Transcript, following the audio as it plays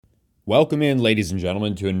Welcome in, ladies and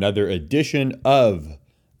gentlemen, to another edition of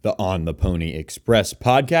the On the Pony Express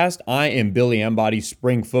podcast. I am Billy Embody.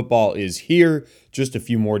 Spring football is here. Just a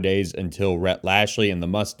few more days until Rhett Lashley and the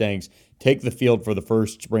Mustangs take the field for the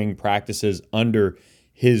first spring practices under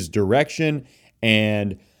his direction.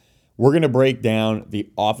 And we're going to break down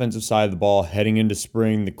the offensive side of the ball heading into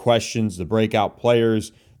spring, the questions, the breakout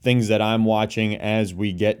players, things that I'm watching as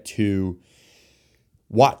we get to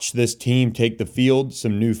watch this team take the field.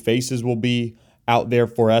 Some new faces will be out there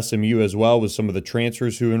for SMU as well with some of the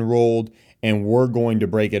transfers who enrolled, and we're going to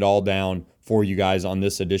break it all down for you guys on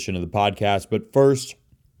this edition of the podcast. But first,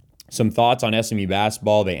 some thoughts on SMU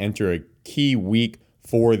basketball. They enter a key week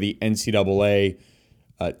for the NCAA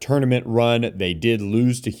tournament run. They did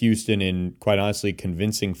lose to Houston in, quite honestly,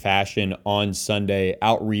 convincing fashion on Sunday,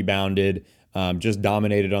 out-rebounded, just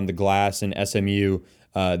dominated on the glass in SMU.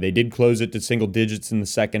 They did close it to single digits in the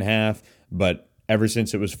second half, but ever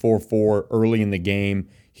since it was 4-4 early in the game,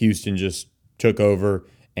 Houston just took over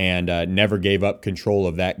and never gave up control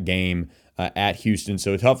of that game at Houston.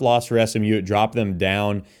 So a tough loss for SMU. It dropped them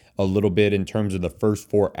down a little bit in terms of the first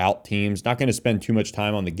four out teams. Not going to spend too much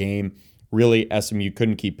time on the game. Really, SMU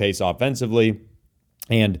couldn't keep pace offensively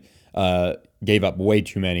and gave up way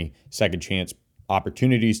too many second chance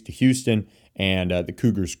opportunities to Houston, and the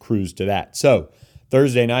Cougars cruised to that. So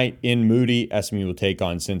Thursday night in Moody, SMU will take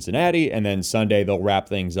on Cincinnati, and then Sunday they'll wrap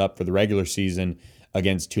things up for the regular season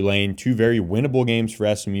against Tulane. Two very winnable games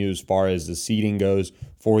for SMU as far as the seeding goes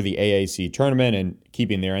for the AAC tournament and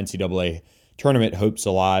keeping their NCAA tournament hopes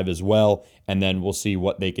alive as well. And then we'll see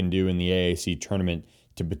what they can do in the AAC tournament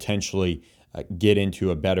to potentially get into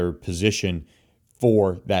a better position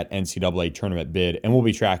for that NCAA tournament bid. And we'll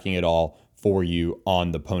be tracking it all for you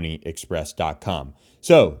on theponyexpress.com.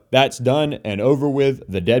 So that's done and over with.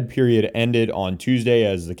 The dead period ended on Tuesday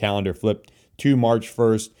as the calendar flipped to March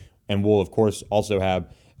 1st. And we'll, of course, also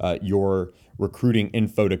have your recruiting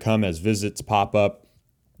info to come as visits pop up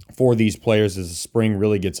for these players as the spring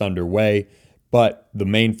really gets underway. But the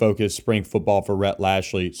main focus, spring football for Rhett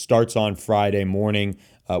Lashley, starts on Friday morning.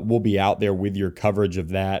 We'll be out there with your coverage of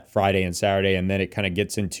that Friday and Saturday. And then it kind of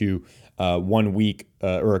gets into 1 week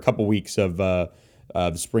or a couple weeks of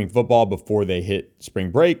spring football before they hit spring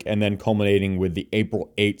break, and then culminating with the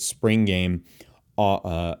April 8th spring game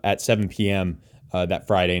at 7 p.m. That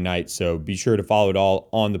Friday night. So be sure to follow it all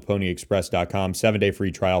on theponyexpress.com. 7-day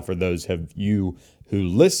free trial for those of you who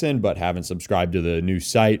listen but haven't subscribed to the new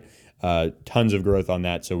site. Tons of growth on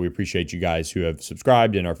that, so we appreciate you guys who have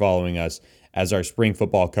subscribed and are following us as our spring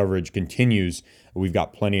football coverage continues. We've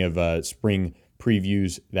got plenty of spring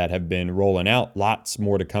previews that have been rolling out. Lots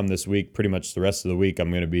more to come this week. Pretty much the rest of the week, I'm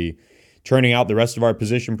going to be churning out the rest of our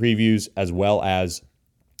position previews, as well as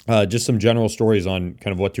just some general stories on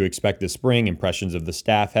kind of what to expect this spring, impressions of the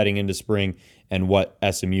staff heading into spring, and what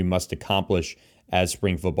SMU must accomplish as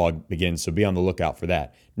spring football begins. So be on the lookout for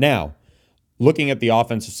that. Now, looking at the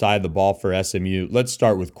offensive side of the ball for SMU, let's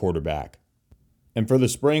start with quarterback. And for the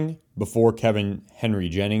spring, before Kevin Henry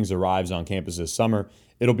Jennings arrives on campus this summer,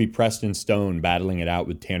 it'll be Preston Stone battling it out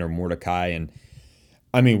with Tanner Mordecai. And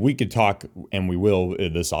I mean, we could talk, and we will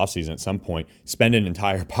this offseason at some point, spend an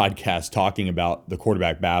entire podcast talking about the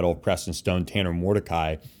quarterback battle of Preston Stone, Tanner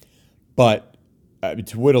Mordecai. But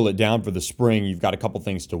to whittle it down for the spring, you've got a couple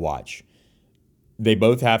things to watch. They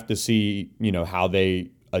both have to see, how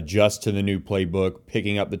they adjust to the new playbook,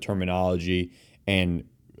 picking up the terminology, and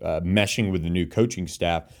meshing with the new coaching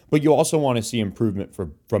staff. But you also want to see improvement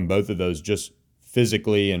from both of those, just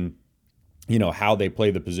physically and, how they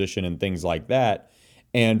play the position and things like that.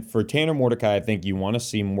 And for Tanner Mordecai, I think you want to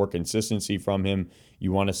see more consistency from him.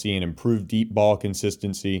 You want to see an improved deep ball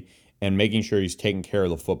consistency and making sure he's taking care of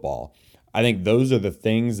the football. I think those are the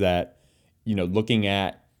things that, looking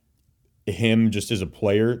at him just as a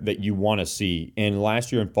player that you want to see. And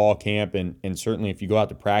last year in fall camp, and certainly if you go out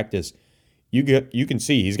to practice, you can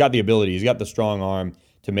see he's got the ability, he's got the strong arm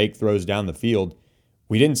to make throws down the field.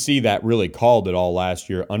 We didn't see that really called at all last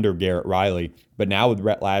year under Garrett Riley, but now with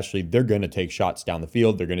Rhett Lashley, they're going to take shots down the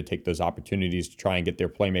field. They're going to take those opportunities to try and get their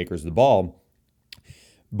playmakers the ball,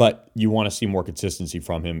 but you want to see more consistency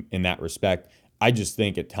from him in that respect. I just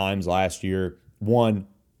think at times last year,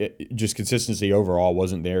 just consistency overall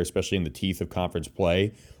wasn't there, especially in the teeth of conference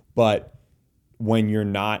play, but when you're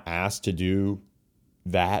not asked to do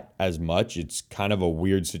that as much, it's kind of a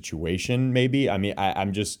weird situation maybe. I mean,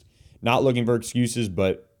 I'm just not looking for excuses,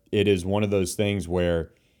 but it is one of those things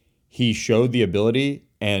where he showed the ability,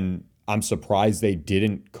 and I'm surprised they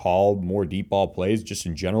didn't call more deep ball plays just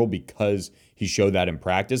in general, because he showed that in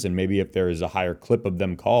practice. And maybe if there is a higher clip of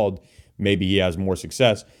them called, maybe he has more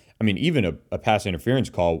success. I mean, even a pass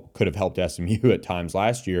interference call could have helped SMU at times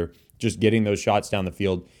last year. Just getting those shots down the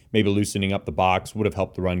field, maybe loosening up the box would have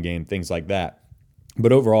helped the run game, things like that.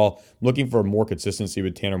 But overall, looking for more consistency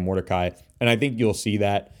with Tanner Mordecai, and I think you'll see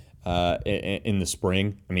that in the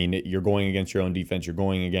spring. I mean, you're going against your own defense. You're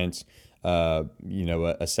going against a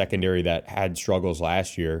secondary that had struggles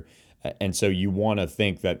last year, and so you want to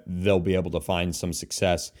think that they'll be able to find some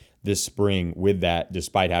success this spring with that,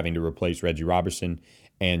 despite having to replace Reggie Robertson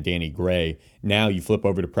and Danny Gray. Now you flip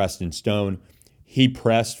over to Preston Stone. He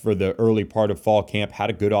pressed for the early part of fall camp,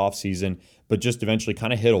 had a good offseason, but just eventually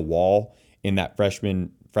kind of hit a wall in that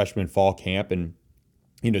freshman fall camp. And,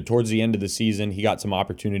 towards the end of the season, he got some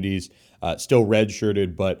opportunities, still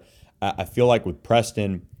redshirted, but I feel like with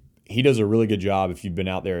Preston, he does a really good job, if you've been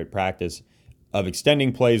out there at practice, of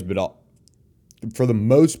extending plays, but for the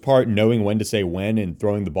most part, knowing when to say when and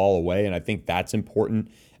throwing the ball away. And I think that's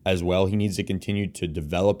important as well. He needs to continue to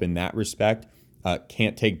develop in that respect.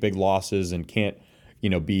 Can't take big losses and can't,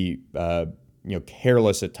 be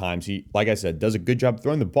careless at times. He, like I said, does a good job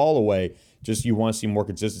throwing the ball away. Just you want to see more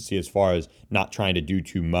consistency as far as not trying to do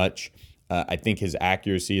too much. I think his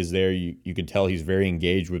accuracy is there. You can tell he's very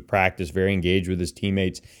engaged with practice, very engaged with his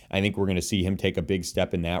teammates. I think we're going to see him take a big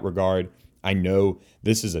step in that regard. I know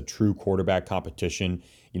this is a true quarterback competition.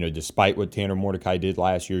 Despite what Tanner Mordecai did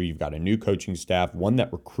last year, you've got a new coaching staff, one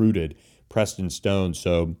that recruited Preston Stone.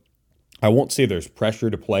 So I won't say there's pressure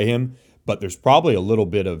to play him, but there's probably a little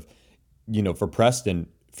bit of, for Preston,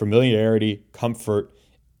 familiarity, comfort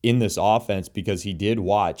in this offense, because he did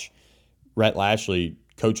watch Rhett Lashley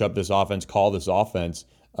coach up this offense, call this offense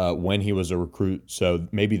when he was a recruit. So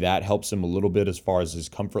maybe that helps him a little bit as far as his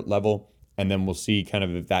comfort level. And then we'll see kind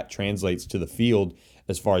of if that translates to the field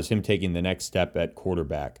as far as him taking the next step at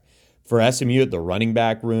quarterback. For SMU at the running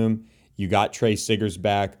back room, you got Trey Siggers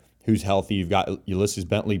back, who's healthy. You've got Ulysses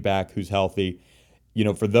Bentley back, who's healthy.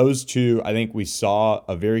 For those two, I think we saw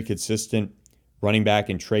a very consistent running back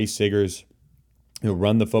in Trey Siggers who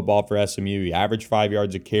run the football for SMU. He averaged 5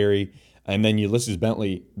 yards a carry. And then Ulysses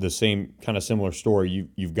Bentley, the same kind of similar story.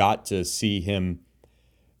 You've got to see him,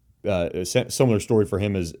 a similar story for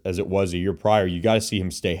him as it was a year prior. You got to see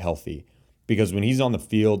him stay healthy, because when he's on the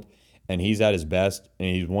field and he's at his best,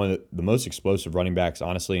 and he's one of the most explosive running backs,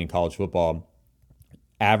 honestly, in college football,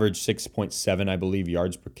 averaged 6.7, I believe,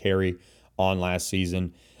 yards per carry on last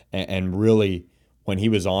season. And really, when he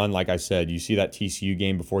was on, like I said, you see that TCU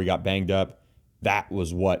game before he got banged up, that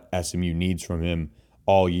was what SMU needs from him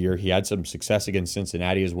all year. He had some success against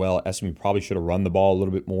Cincinnati as well. SMU probably should have run the ball a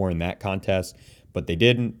little bit more in that contest, but they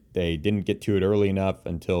didn't. They didn't get to it early enough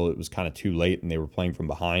until it was kind of too late and they were playing from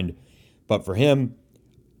behind. But for him,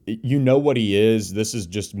 you know what he is. This is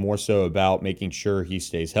just more so about making sure he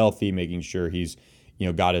stays healthy, making sure he's,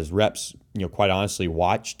 got his reps, quite honestly,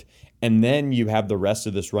 watched. And then you have the rest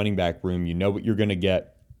of this running back room. You know what you're going to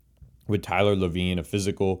get with Tyler Levine, a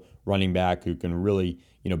physical running back who can really,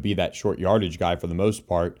 be that short yardage guy for the most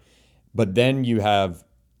part. But then you have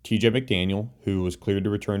TJ McDaniel, who was cleared to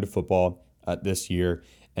return to football this year.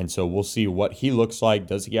 And so we'll see what he looks like.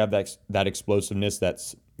 Does he have that explosiveness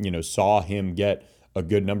that's, saw him get a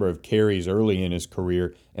good number of carries early in his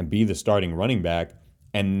career and be the starting running back?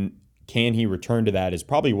 And can he return to that is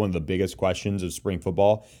probably one of the biggest questions of spring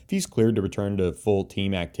football. If he's cleared to return to full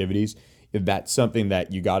team activities, if that's something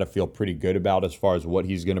that you got to feel pretty good about as far as what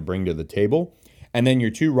he's going to bring to the table. And then your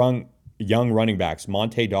two young running backs,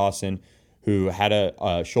 Monte Dawson, who had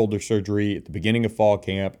a shoulder surgery at the beginning of fall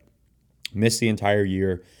camp, missed the entire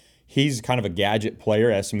year. He's kind of a gadget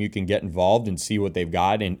player. SMU can get involved and see what they've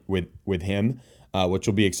got with him, which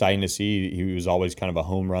will be exciting to see. He was always kind of a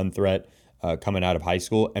home run threat coming out of high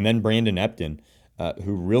school. And then Brandon Epton,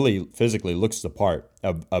 who really physically looks the part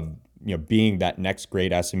of being that next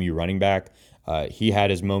great SMU running back. He had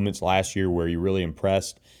his moments last year where he really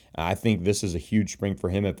impressed. I think this is a huge spring for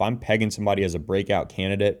him. If I'm pegging somebody as a breakout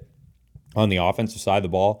candidate on the offensive side of the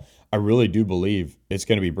ball, I really do believe it's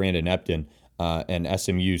going to be Brandon Epton, and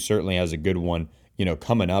SMU certainly has a good one,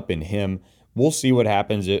 coming up in him. We'll see what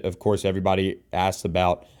happens. Of course, everybody asks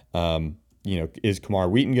about, is Kamar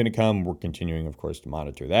Wheaton going to come? We're continuing, of course, to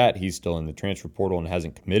monitor that. He's still in the transfer portal and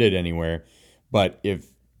hasn't committed anywhere. But if,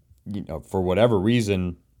 for whatever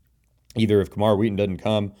reason, either if Kamar Wheaton doesn't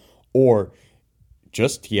come or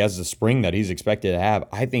just he has the spring that he's expected to have,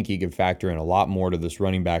 I think he could factor in a lot more to this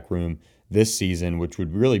running back room this season, which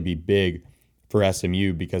would really be big for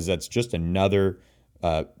SMU, because that's just another,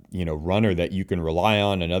 runner that you can rely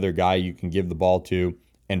on, another guy you can give the ball to.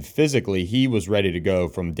 And physically, he was ready to go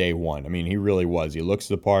from day one. I mean, he really was. He looks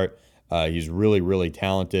the part. He's really, really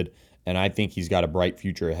talented, and I think he's got a bright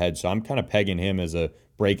future ahead. So I'm kind of pegging him as a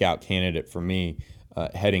breakout candidate for me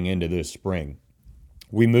heading into this spring.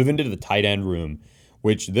 We move into the tight end room,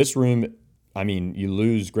 which this room, I mean, you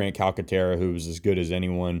lose Grant Calcaterra, who was as good as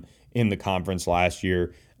anyone in the conference last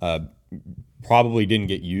year. Probably didn't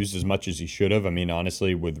get used as much as he should have. I mean,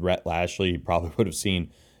 honestly, with Rhett Lashley, he probably would have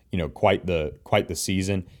seen, quite the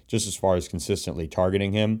season just as far as consistently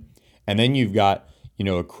targeting him. And then you've got,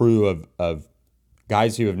 a crew of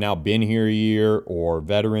guys who have now been here a year or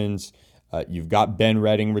veterans. You've got Ben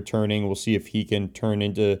Redding returning. We'll see if he can turn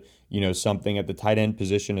into, something at the tight end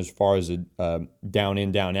position as far as a down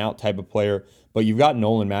in, down out type of player. But you've got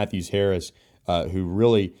Nolan Matthews-Harris, who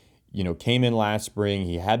really, came in last spring.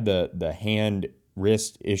 He had the hand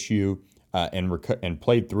wrist issue and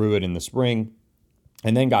played through it in the spring,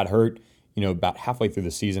 and then got hurt, about halfway through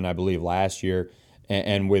the season, I believe, last year.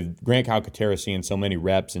 And with Grant Calcaterra seeing so many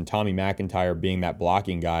reps and Tommy McIntyre being that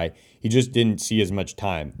blocking guy, he just didn't see as much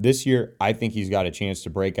time. This year, I think he's got a chance to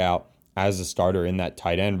break out as a starter in that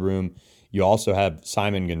tight end room. You also have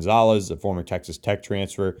Simon Gonzalez, a former Texas Tech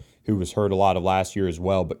transfer, who was hurt a lot of last year as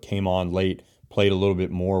well, but came on late, played a little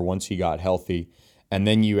bit more once he got healthy. And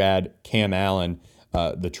then you add Cam Allen,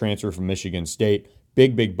 the transfer from Michigan State.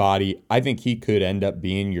 Big body. I think he could end up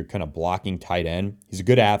being your kind of blocking tight end. He's a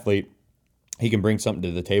good athlete. He can bring something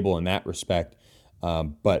to the table in that respect.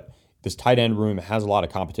 But this tight end room has a lot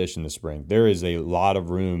of competition this spring. There is a lot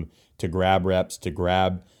of room to grab reps, to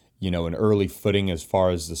grab, an early footing as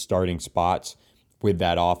far as the starting spots with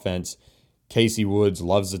that offense. Casey Woods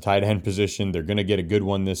loves the tight end position. They're going to get a good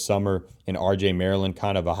one this summer in R.J. Maryland,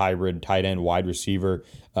 kind of a hybrid tight end wide receiver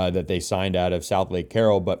that they signed out of South Lake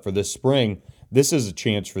Carroll. But for this spring, this is a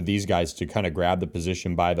chance for these guys to kind of grab the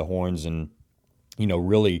position by the horns and,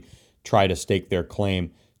 really try to stake their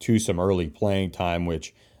claim to some early playing time,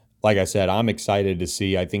 which, like I said, I'm excited to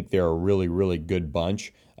see. I think they're a really, really good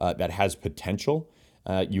bunch that has potential.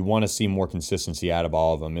 You want to see more consistency out of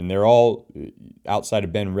all of them. And they're all, outside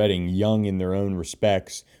of Ben Redding, young in their own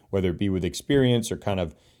respects, whether it be with experience or kind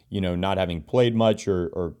of, not having played much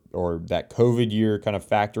or that COVID year kind of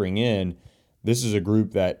factoring in. This is a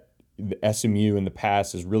group that the SMU in the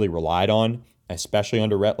past has really relied on, especially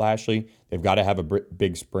under Rhett Lashley. They've got to have a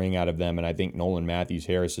big spring out of them, and I think Nolan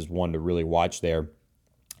Matthews-Harris is one to really watch there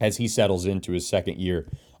as he settles into his second year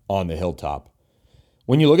on the hilltop.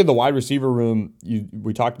 When you look at the wide receiver room,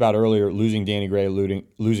 we talked about earlier losing Danny Gray,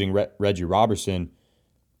 losing Reggie Robertson.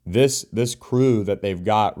 This crew that they've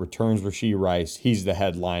got returns Rashee Rice. He's the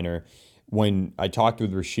headliner. When I talked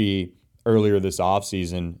with Rashee earlier this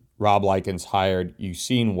offseason, Rob Likens hired. You've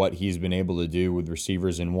seen what he's been able to do with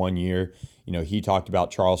receivers in 1 year. He talked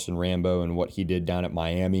about Charleston Rambo and what he did down at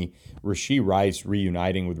Miami. Rashee Rice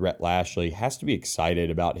reuniting with Rhett Lashley, has to be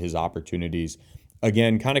excited about his opportunities.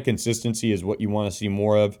 Again, kind of consistency is what you want to see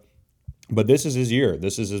more of. But this is his year.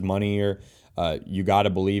 This is his money year. You got to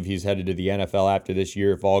believe he's headed to the NFL after this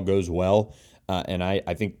year if all goes well. And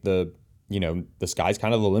I think the sky's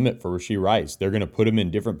kind of the limit for Rashee Rice. They're going to put him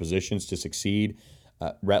in different positions to succeed.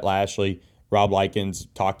 Rhett Lashley, Rob Likens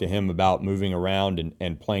talked to him about moving around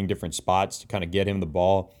and playing different spots to kind of get him the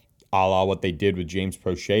ball, a la what they did with James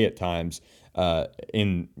Prochet at times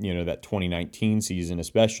in that 2019 season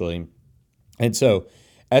especially. And so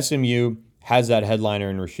SMU has that headliner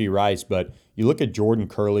in Rashee Rice, but you look at Jordan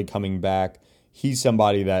Curley coming back. He's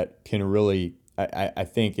somebody that can really, I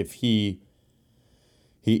think if he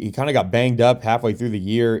kind of got banged up halfway through the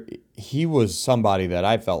year. He was somebody that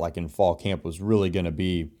I felt like in fall camp was really going to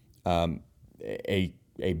be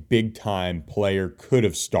a big-time player, could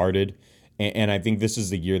have started. And I think this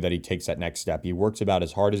is the year that he takes that next step. He works about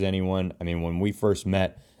as hard as anyone. I mean, when we first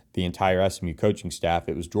met the entire SMU coaching staff,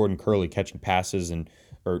 it was Jordan Curley catching passes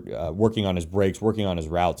or working on his breaks, working on his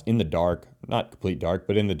routes in the dark, not complete dark,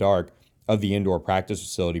 but in the dark of the indoor practice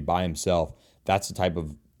facility by himself. That's the type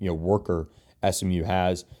of worker SMU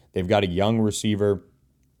has. They've got a young receiver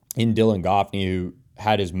in Dylan Goffney who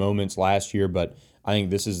had his moments last year, but I think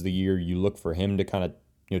this is the year you look for him to kind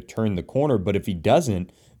of turn the corner. But if he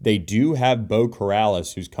doesn't, they do have Bo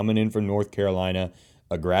Corrales, who's coming in from North Carolina,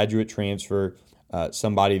 a graduate transfer,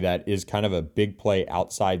 somebody that is kind of a big play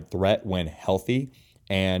outside threat when healthy.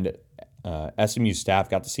 And SMU staff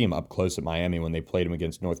got to see him up close at Miami when they played him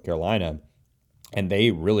against North Carolina, and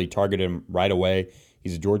they really targeted him right away.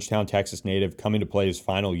 He's a Georgetown, Texas native, coming to play his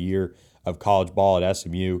final year of college ball at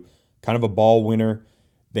SMU. Kind of a ball winner.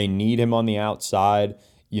 They need him on the outside.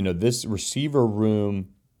 This receiver room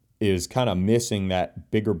is kind of missing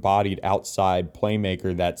that bigger-bodied outside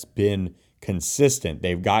playmaker that's been consistent.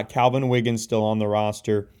 They've got Calvin Wiggins still on the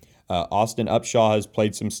roster. Austin Upshaw has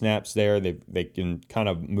played some snaps there. They can kind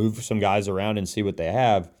of move some guys around and see what they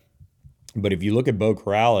have. But if you look at Bo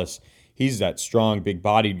Corrales, he's that strong,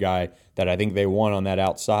 big-bodied guy that I think they want on that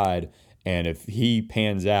outside. And if he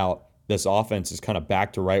pans out, this offense is kind of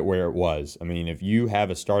back to right where it was. I mean, if you have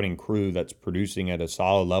a starting crew that's producing at a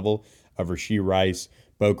solid level of Rashee Rice,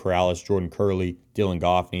 Bo Corrales, Jordan Curley, Dylan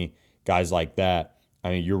Goffney, guys like that, I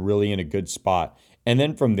mean, you're really in a good spot. And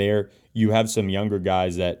then from there, you have some younger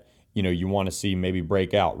guys that, you want to see maybe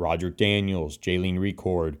break out. Roderick Daniels, Jalen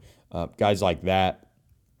Record, guys like that.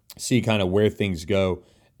 See kind of where things go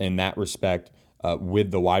in that respect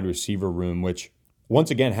with the wide receiver room, which once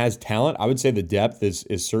again has talent. I would say the depth is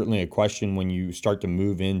certainly a question when you start to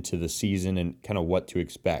move into the season and kind of what to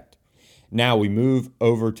expect. Now we move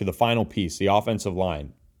over to the final piece, the offensive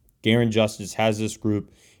line. Garen Justice has this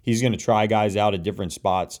group. He's going to try guys out at different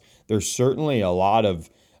spots. There's certainly a lot of,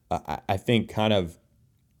 I think, kind of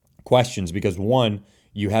questions because, one,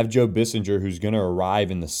 you have Joe Bissinger who's going to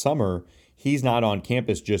arrive in the summer. He's not on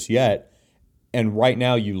campus just yet. And right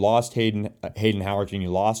now you lost Hayden Howerton, you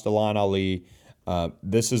lost Alon Ali.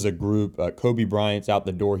 This is a group. Kobe Bryant's out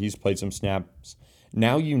the door. He's played some snaps.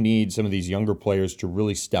 Now you need some of these younger players to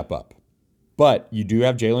really step up. But you do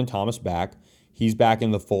have Jalen Thomas back. He's back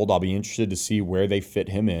in the fold. I'll be interested to see where they fit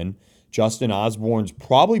him in. Justin Osborne's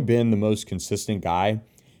probably been the most consistent guy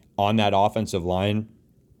on that offensive line.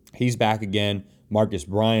 He's back again. Marcus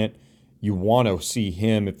Bryant, you want to see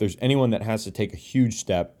him. If there's anyone that has to take a huge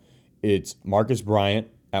step, it's Marcus Bryant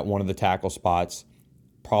at one of the tackle spots,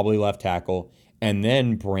 probably left tackle, and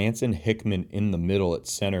then Branson Hickman in the middle at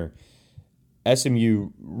center. SMU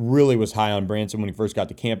really was high on Branson when he first got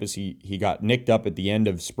to campus. He got nicked up at the end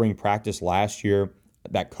of spring practice last year.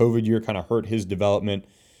 That COVID year kind of hurt his development.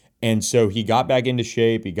 And so he got back into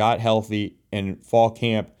shape. He got healthy. And fall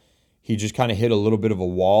camp, he just kind of hit a little bit of a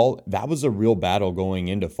wall. That was a real battle going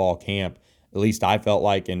into fall camp. At least I felt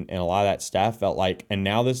like, and a lot of that staff felt like. And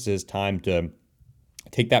now this is his time to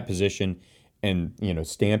take that position and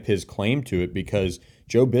stamp his claim to it, because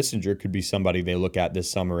Joe Bissinger could be somebody they look at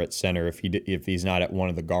this summer at center if he's not at one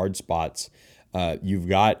of the guard spots. You've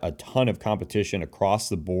got a ton of competition across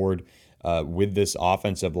the board with this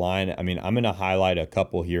offensive line. I mean, I'm going to highlight a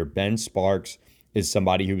couple here. Ben Sparks is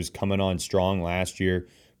somebody who was coming on strong last year,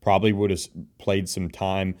 probably would have played some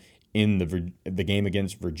time in the game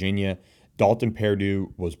against Virginia. Dalton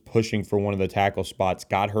Perdue was pushing for one of the tackle spots,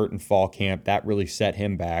 got hurt in fall camp. That really set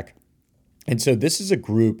him back. And so this is a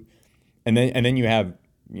group, and then you have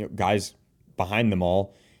guys behind them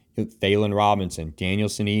all, Thalen Robinson,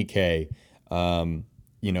 Danielson Ike, Henry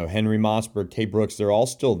Mossberg, Tay Brooks. They're all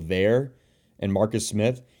still there, and Marcus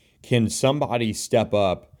Smith. Can somebody step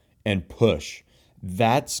up and push?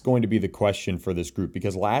 That's going to be the question for this group,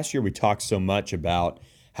 because last year we talked so much about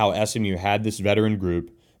how SMU had this veteran group,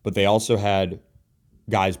 but they also had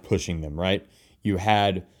guys pushing them, right? You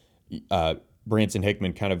had Branson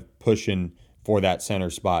Hickman kind of pushing for that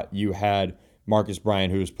center spot. You had Marcus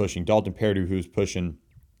Bryant who was pushing, Dalton Perdue who was pushing,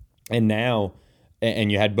 and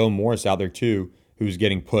you had Bo Morris out there too who was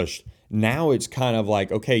getting pushed. Now it's kind of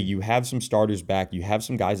like, okay, you have some starters back, you have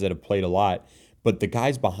some guys that have played a lot, but the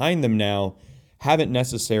guys behind them now haven't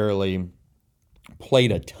necessarily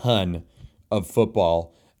played a ton of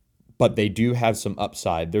football, but they do have some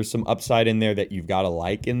upside. There's some upside in there that you've got to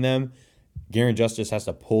like in them. Garen Justice has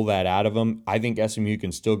to pull that out of them. I think SMU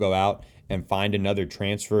can still go out and find another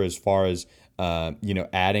transfer as far as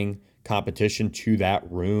adding competition to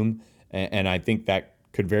that room, and I think that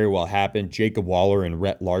could very well happen. Jacob Waller and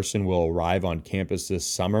Rhett Larson will arrive on campus this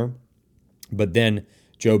summer, but then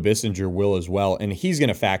Joe Bissinger will as well, and he's going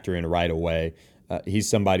to factor in right away. He's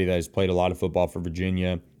somebody that has played a lot of football for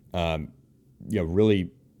Virginia,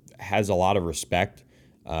 really has a lot of respect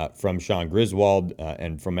from Sean Griswold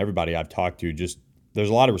and from everybody I've talked to. Just there's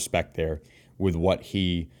a lot of respect there with what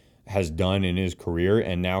he has done in his career,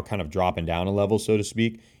 and now kind of dropping down a level, so to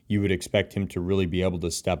speak. You would expect him to really be able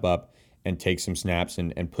to step up and take some snaps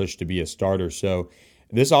and push to be a starter. So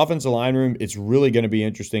this offensive line room, it's really going to be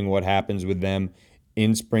interesting what happens with them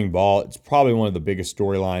in spring ball. It's probably one of the biggest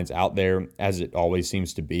storylines out there, as it always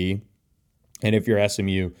seems to be. And if you're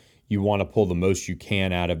SMU, you want to pull the most you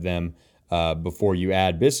can out of them before you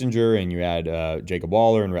add Bissinger and you add Jacob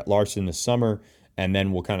Waller and Rhett Larson this summer, and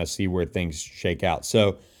then we'll kind of see where things shake out.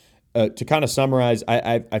 So to kind of summarize,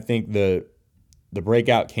 I think the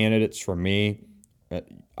breakout candidates for me,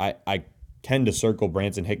 I tend to circle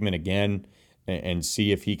Branson Hickman again and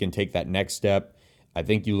see if he can take that next step. I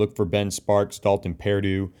think you look for Ben Sparks, Dalton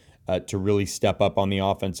Perdue to really step up on the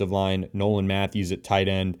offensive line. Nolan Matthews at tight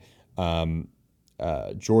end.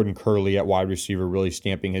 Jordan Curley at wide receiver really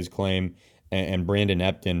stamping his claim. and Brandon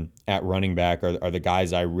Epton at running back are the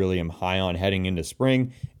guys I really am high on heading into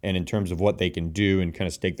spring, and in terms of what they can do and kind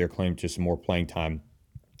of stake their claim to some more playing time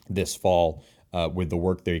this fall with the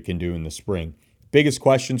work they can do in the spring. Biggest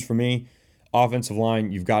questions for me, offensive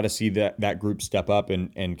line, you've got to see that group step up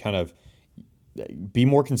and kind of be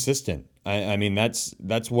more consistent. I mean, that's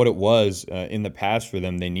what it was in the past for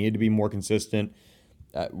them. They needed to be more consistent.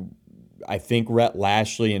 I think Rhett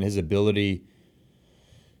Lashley and his ability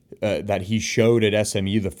that he showed at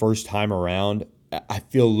SMU the first time around, I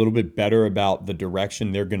feel a little bit better about the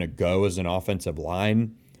direction they're going to go as an offensive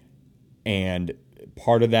line. And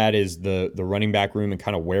part of that is the running back room and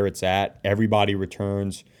kind of where it's at. Everybody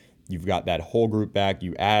returns. You've got that whole group back.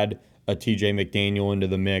 You add a TJ McDaniel into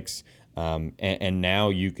the mix. And now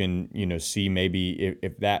you can, see maybe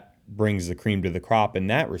if that brings the cream to the crop in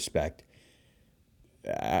that respect.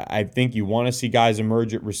 I think you want to see guys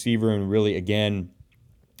emerge at receiver and really, again,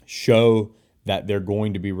 show that they're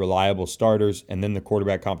going to be reliable starters. And then the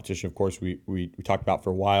quarterback competition, of course, we talked about for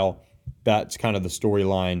a while. That's kind of the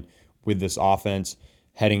storyline with this offense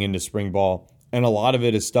heading into spring ball. And a lot of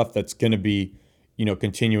it is stuff that's going to be,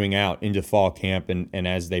 continuing out into fall camp and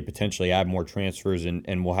as they potentially add more transfers,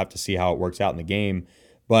 and we'll have to see how it works out in the game.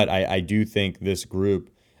 But I do think this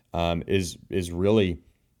group is really,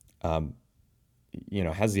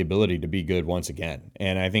 has the ability to be good once again.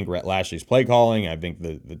 And I think Rhett Lashley's play calling, I think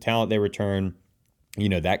the talent they return,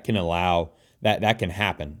 that can allow, that can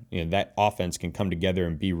happen. That offense can come together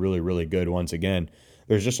and be really, really good once again.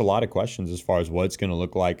 There's just a lot of questions as far as what it's going to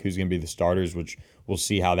look like, who's going to be the starters, which we'll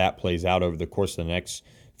see how that plays out over the course of the next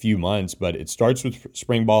few months. But it starts with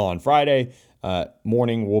spring ball on Friday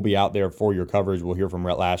morning. We'll be out there for your coverage. We'll hear from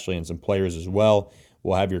Rhett Lashley and some players as well.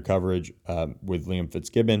 We'll have your coverage with Liam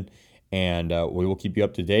Fitzgibbon, and we will keep you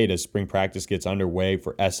up to date as spring practice gets underway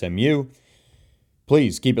for SMU.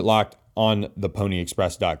 Please keep it locked on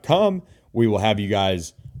theponyexpress.com. We will have you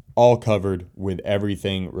guys all covered with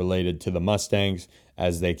everything related to the Mustangs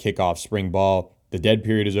as they kick off spring ball. The dead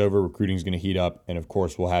period is over. Recruiting is going to heat up. And, of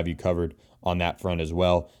course, we'll have you covered on that front as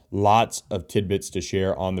well. Lots of tidbits to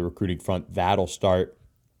share on the recruiting front. That'll start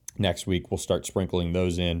next week. We'll start sprinkling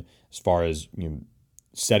those in as far as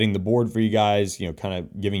setting the board for you guys, kind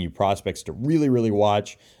of giving you prospects to really, really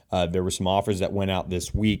watch. There were some offers that went out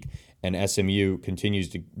this week, and SMU continues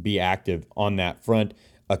to be active on that front.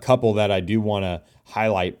 A couple that I do want to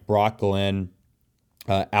highlight, Brock Glenn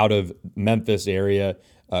out of Memphis area,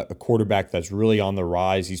 a quarterback that's really on the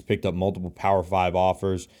rise. He's picked up multiple Power 5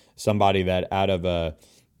 offers, somebody that out of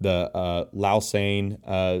the Lausanne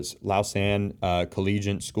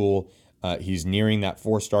Collegiate School, he's nearing that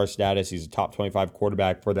 4-star status. He's a top 25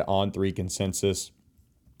 quarterback for the On3 consensus.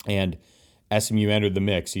 And SMU entered the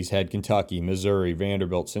mix. He's had Kentucky, Missouri,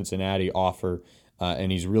 Vanderbilt, Cincinnati offer,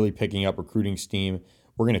 and he's really picking up recruiting steam.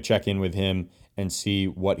 We're going to check in with him and see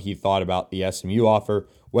what he thought about the SMU offer.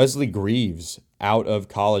 Wesley Greaves out of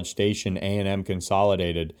College Station, A&M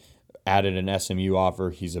Consolidated, added an SMU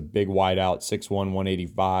offer. He's a big wideout, 6'1",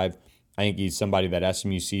 185. I think he's somebody that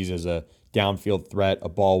SMU sees as a downfield threat, a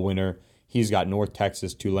ball winner. He's got North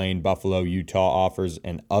Texas, Tulane, Buffalo, Utah offers,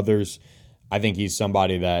 and others. I think he's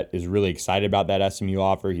somebody that is really excited about that SMU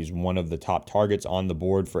offer. He's one of the top targets on the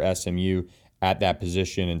board for SMU at that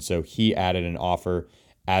position, and so he added an offer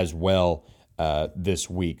as well this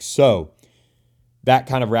week. So that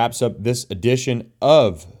kind of wraps up this edition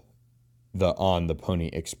of the On the Pony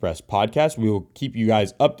Express podcast. We will keep you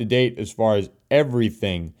guys up to date as far as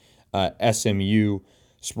everything SMU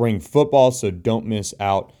spring football, so don't miss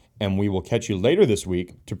out. And we will catch you later this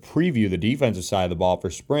week to preview the defensive side of the ball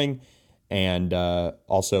for spring, and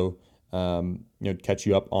also catch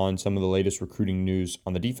you up on some of the latest recruiting news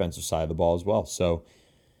on the defensive side of the ball as well. So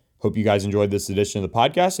hope you guys enjoyed this edition of the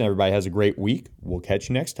podcast, and everybody has a great week. We'll catch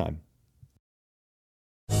you next time.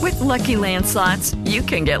 With Lucky Land Slots, you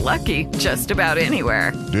can get lucky just about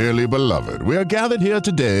anywhere. Dearly beloved, we are gathered here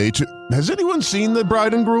today to... Has anyone seen the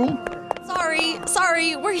bride and groom?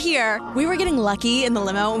 Sorry, we're here. We were getting lucky in the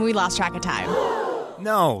limo and we lost track of time.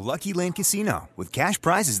 No, Lucky Land Casino, with cash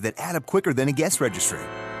prizes that add up quicker than a guest registry.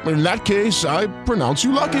 In that case, I pronounce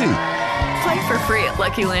you lucky. Play for free at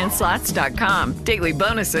LuckyLandSlots.com. Daily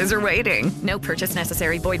bonuses are waiting. No purchase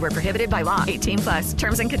necessary. Void where prohibited by law. 18+.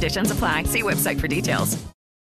 Terms and conditions apply. See website for details.